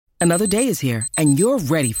Another day is here, and you're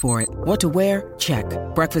ready for it. What to wear? Check.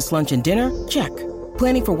 Breakfast, lunch, and dinner? Check.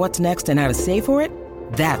 Planning for what's next and how to save for it?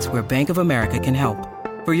 That's where Bank of America can help.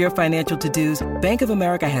 For your financial to-dos, Bank of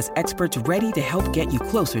America has experts ready to help get you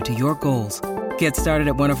closer to your goals. Get started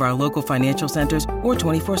at one of our local financial centers or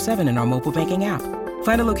 24/7 in our mobile banking app.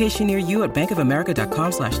 Find a location near you at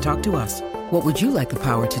bankofamerica.com/talktous. What would you like the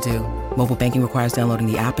power to do? Mobile banking requires downloading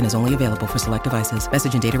the app and is only available for select devices.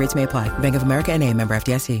 Message and data rates may apply. Bank of America N.A., member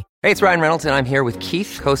FDIC. Hey, it's Ryan Reynolds, and I'm here with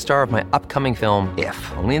Keith, co-star of my upcoming film,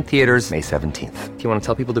 If, only in theaters May 17th. Do you want to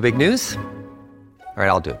tell people the big news? All right,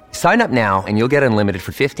 I'll do it. Sign up now and you'll get unlimited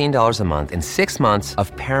for $15 a month and 6 months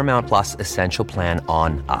of Paramount Plus Essential Plan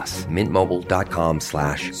on us.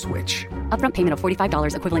 MintMobile.com/switch. Upfront payment of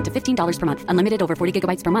 $45 equivalent to $15 per month. Unlimited over 40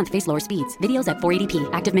 gigabytes per month. Face lower speeds. Videos at 480p.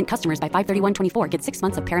 Active Mint customers by 531.24 get 6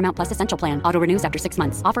 months of Paramount Plus Essential Plan. Auto renews after 6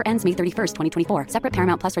 months. Offer ends May 31st, 2024. Separate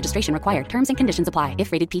Paramount Plus registration required. Terms and conditions apply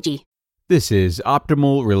if rated PG. This is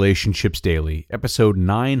Optimal Relationships Daily, episode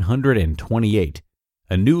 928.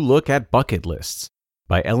 A new look at bucket lists,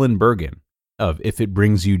 by Ellen Burgan of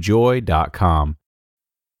ifitbringsyoujoy.com.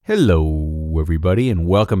 Hello, everybody, and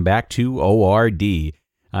welcome back to ORD.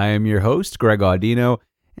 I am your host, Greg Audino,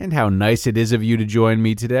 and how nice it is of you to join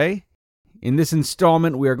me today. In this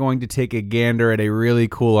installment, we are going to take a gander at a really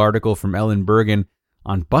cool article from Ellen Burgan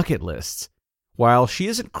on bucket lists. While she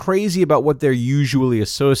isn't crazy about what they're usually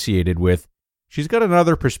associated with, she's got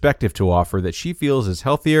another perspective to offer that she feels is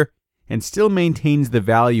healthier and still maintains the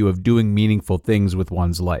value of doing meaningful things with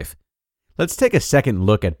one's life. Let's take a second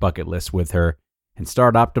look at bucket lists with her and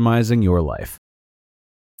start optimizing your life.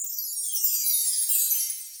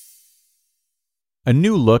 A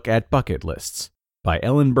new look at bucket lists, by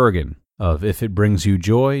Ellen Burgan of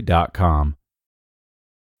ifitbringsyoujoy.com.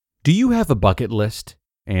 Do you have a bucket list?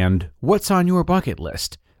 And what's on your bucket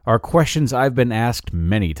list? Are questions I've been asked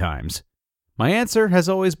many times. My answer has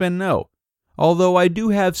always been no. Although I do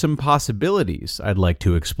have some possibilities I'd like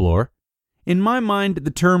to explore. In my mind,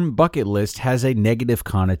 the term bucket list has a negative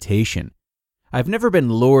connotation. I've never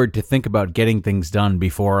been lured to think about getting things done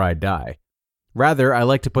before I die. Rather, I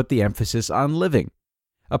like to put the emphasis on living.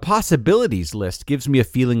 A possibilities list gives me a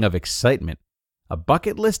feeling of excitement. A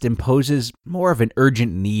bucket list imposes more of an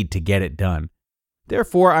urgent need to get it done.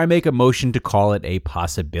 Therefore, I make a motion to call it a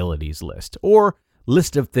possibilities list, or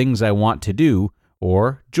list of things I want to do,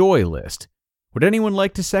 or joy list. Would anyone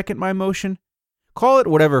like to second my motion? Call it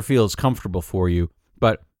whatever feels comfortable for you,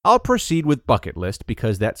 but I'll proceed with bucket list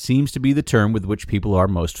because that seems to be the term with which people are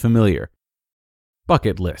most familiar.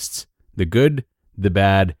 Bucket lists: the good, the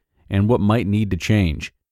bad, and what might need to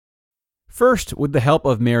change. First, with the help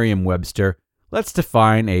of Merriam-Webster, let's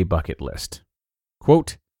define a bucket list.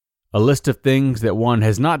 Quote, a list of things that one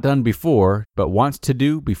has not done before, but wants to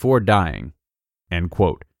do before dying. End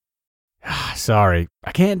quote. Sorry,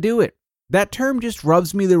 I can't do it. That term just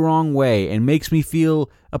rubs me the wrong way and makes me feel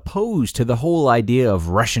opposed to the whole idea of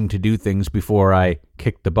rushing to do things before I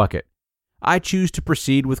kick the bucket. I choose to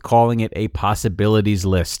proceed with calling it a possibilities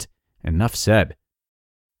list. Enough said.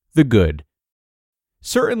 The good.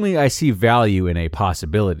 Certainly I see value in a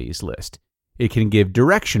possibilities list. It can give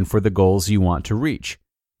direction for the goals you want to reach.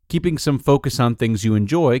 Keeping some focus on things you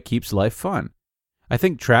enjoy keeps life fun. I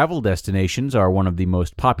think travel destinations are one of the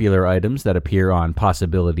most popular items that appear on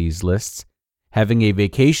possibilities lists. Having a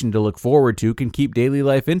vacation to look forward to can keep daily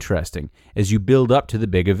life interesting as you build up to the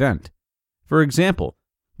big event. For example,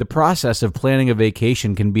 the process of planning a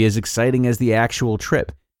vacation can be as exciting as the actual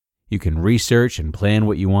trip. You can research and plan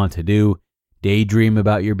what you want to do, daydream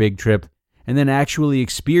about your big trip, and then actually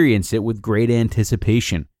experience it with great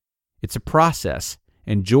anticipation. It's a process,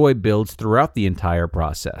 and joy builds throughout the entire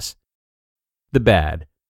process. The bad.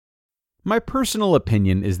 My personal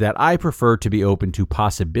opinion is that I prefer to be open to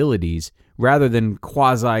possibilities rather than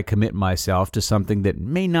quasi-commit myself to something that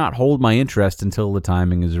may not hold my interest until the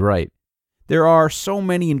timing is right. There are so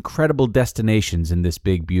many incredible destinations in this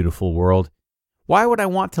big, beautiful world. Why would I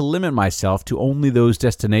want to limit myself to only those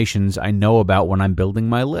destinations I know about when I'm building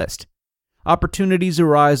my list? Opportunities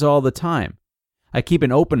arise all the time. I keep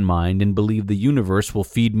an open mind and believe the universe will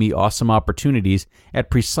feed me awesome opportunities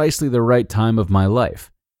at precisely the right time of my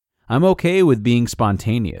life. I'm okay with being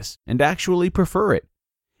spontaneous and actually prefer it.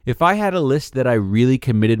 If I had a list that I really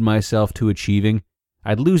committed myself to achieving,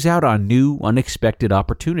 I'd lose out on new, unexpected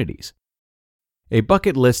opportunities. A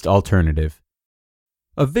bucket list alternative.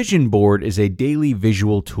 A vision board is a daily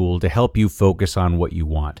visual tool to help you focus on what you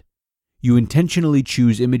want. You intentionally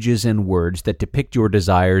choose images and words that depict your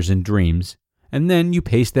desires and dreams, and then you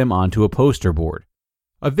paste them onto a poster board.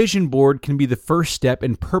 A vision board can be the first step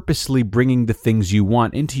in purposely bringing the things you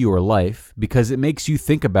want into your life because it makes you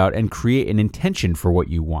think about and create an intention for what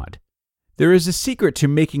you want. There is a secret to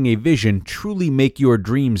making a vision truly make your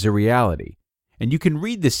dreams a reality, and you can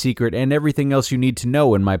read this secret and everything else you need to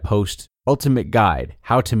know in my post, Ultimate Guide,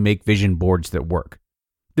 How to Make Vision Boards That Work.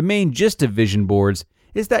 The main gist of vision boards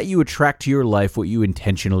is that you attract to your life what you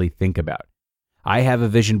intentionally think about. I have a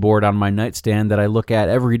vision board on my nightstand that I look at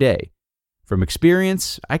every day. From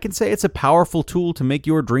experience, I can say it's a powerful tool to make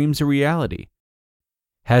your dreams a reality.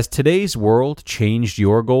 Has today's world changed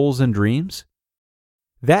your goals and dreams?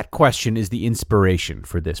 That question is the inspiration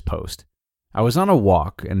for this post. I was on a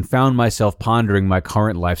walk and found myself pondering my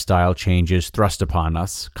current lifestyle changes thrust upon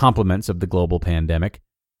us, compliments of the global pandemic.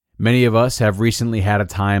 Many of us have recently had a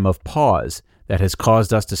time of pause that has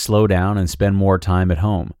caused us to slow down and spend more time at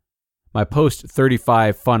home. My post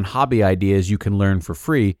 35 fun hobby ideas you can learn for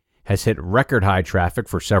free has hit record high traffic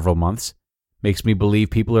for several months. Makes me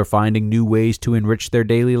believe people are finding new ways to enrich their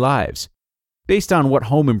daily lives. Based on what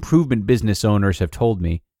home improvement business owners have told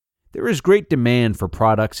me, there is great demand for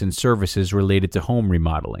products and services related to home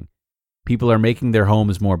remodeling. People are making their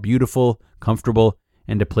homes more beautiful, comfortable,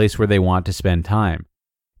 and a place where they want to spend time.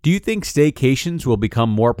 Do you think staycations will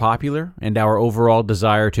become more popular and our overall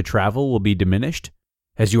desire to travel will be diminished?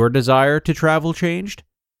 Has your desire to travel changed?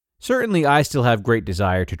 Certainly, I still have great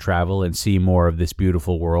desire to travel and see more of this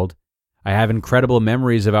beautiful world. I have incredible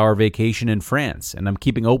memories of our vacation in France, and I'm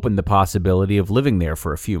keeping open the possibility of living there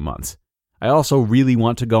for a few months. I also really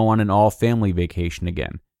want to go on an all-family vacation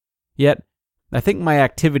again. Yet, I think my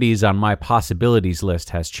activities on my possibilities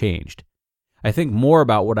list has changed. I think more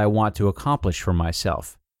about what I want to accomplish for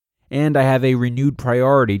myself. And I have a renewed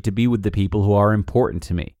priority to be with the people who are important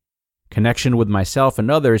to me. Connection with myself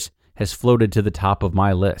and others has floated to the top of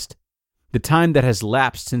my list. The time that has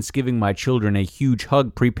lapsed since giving my children a huge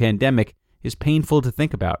hug pre-pandemic is painful to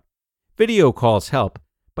think about. Video calls help,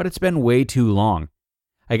 but it's been way too long.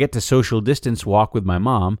 I get to social distance walk with my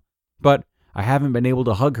mom, but I haven't been able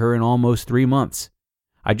to hug her in almost 3 months.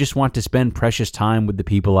 I just want to spend precious time with the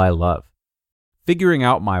people I love. Figuring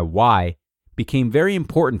out my why became very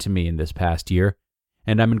important to me in this past year,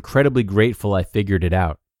 and I'm incredibly grateful I figured it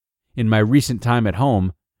out. In my recent time at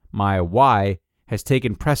home, my why has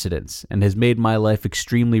taken precedence and has made my life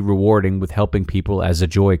extremely rewarding with helping people as a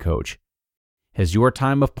joy coach. Has your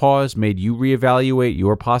time of pause made you reevaluate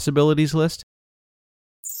your possibilities list?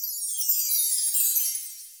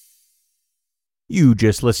 You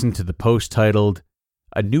just listened to the post titled,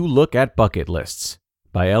 A New Look at Bucket Lists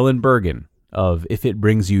by Ellen Burgan of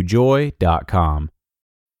ifitbringsyoujoy.com.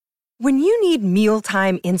 When you need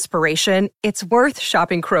mealtime inspiration, it's worth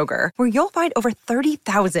shopping Kroger, where you'll find over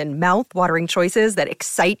 30,000 mouth-watering choices that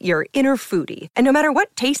excite your inner foodie. And no matter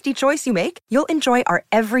what tasty choice you make, you'll enjoy our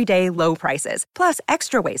everyday low prices, plus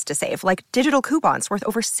extra ways to save, like digital coupons worth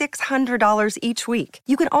over $600 each week.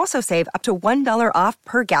 You can also save up to $1 off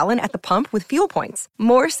per gallon at the pump with fuel points.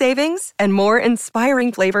 More savings and more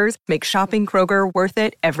inspiring flavors make shopping Kroger worth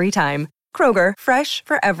it every time. Kroger, fresh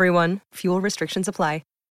for everyone. Fuel restrictions apply.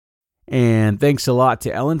 And thanks a lot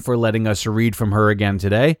to Ellen for letting us read from her again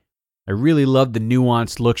today. I really love the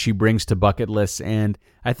nuanced look she brings to bucket lists, and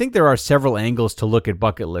I think there are several angles to look at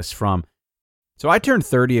bucket lists from. So I turned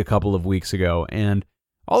 30 a couple of weeks ago, and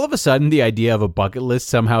all of a sudden the idea of a bucket list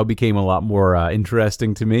somehow became a lot more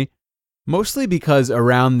interesting to me. Mostly because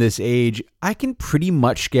around this age, I can pretty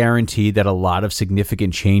much guarantee that a lot of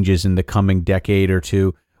significant changes in the coming decade or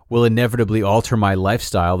two will inevitably alter my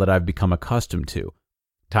lifestyle that I've become accustomed to.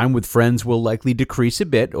 Time with friends will likely decrease a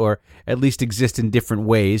bit, or at least exist in different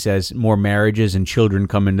ways as more marriages and children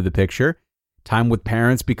come into the picture. Time with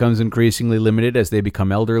parents becomes increasingly limited as they become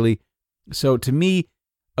elderly. So to me,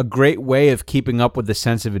 a great way of keeping up with the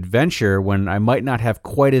sense of adventure when I might not have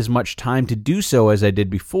quite as much time to do so as I did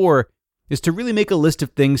before is to really make a list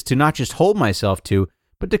of things to not just hold myself to,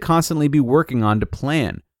 but to constantly be working on to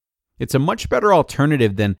plan. It's a much better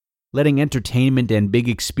alternative than letting entertainment and big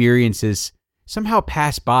experiences somehow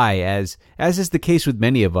pass by, as is the case with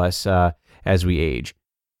many of us as we age.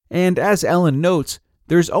 And as Ellen notes,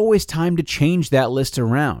 there's always time to change that list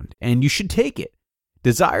around, and you should take it.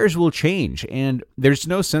 Desires will change, and there's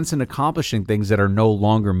no sense in accomplishing things that are no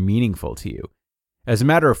longer meaningful to you. As a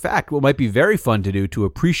matter of fact, what might be very fun to do to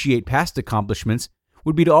appreciate past accomplishments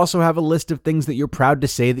would be to also have a list of things that you're proud to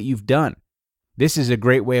say that you've done. This is a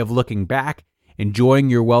great way of looking back, enjoying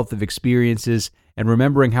your wealth of experiences, and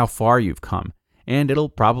remembering how far you've come. And it'll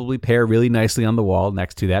probably pair really nicely on the wall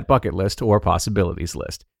next to that bucket list or possibilities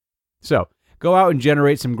list. So, go out and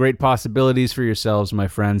generate some great possibilities for yourselves, my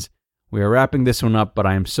friends. We are wrapping this one up, but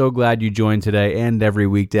I am so glad you joined today and every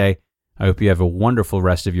weekday. I hope you have a wonderful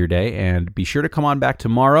rest of your day, and be sure to come on back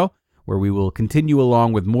tomorrow, where we will continue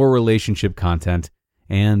along with more relationship content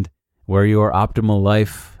and where your optimal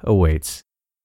life awaits.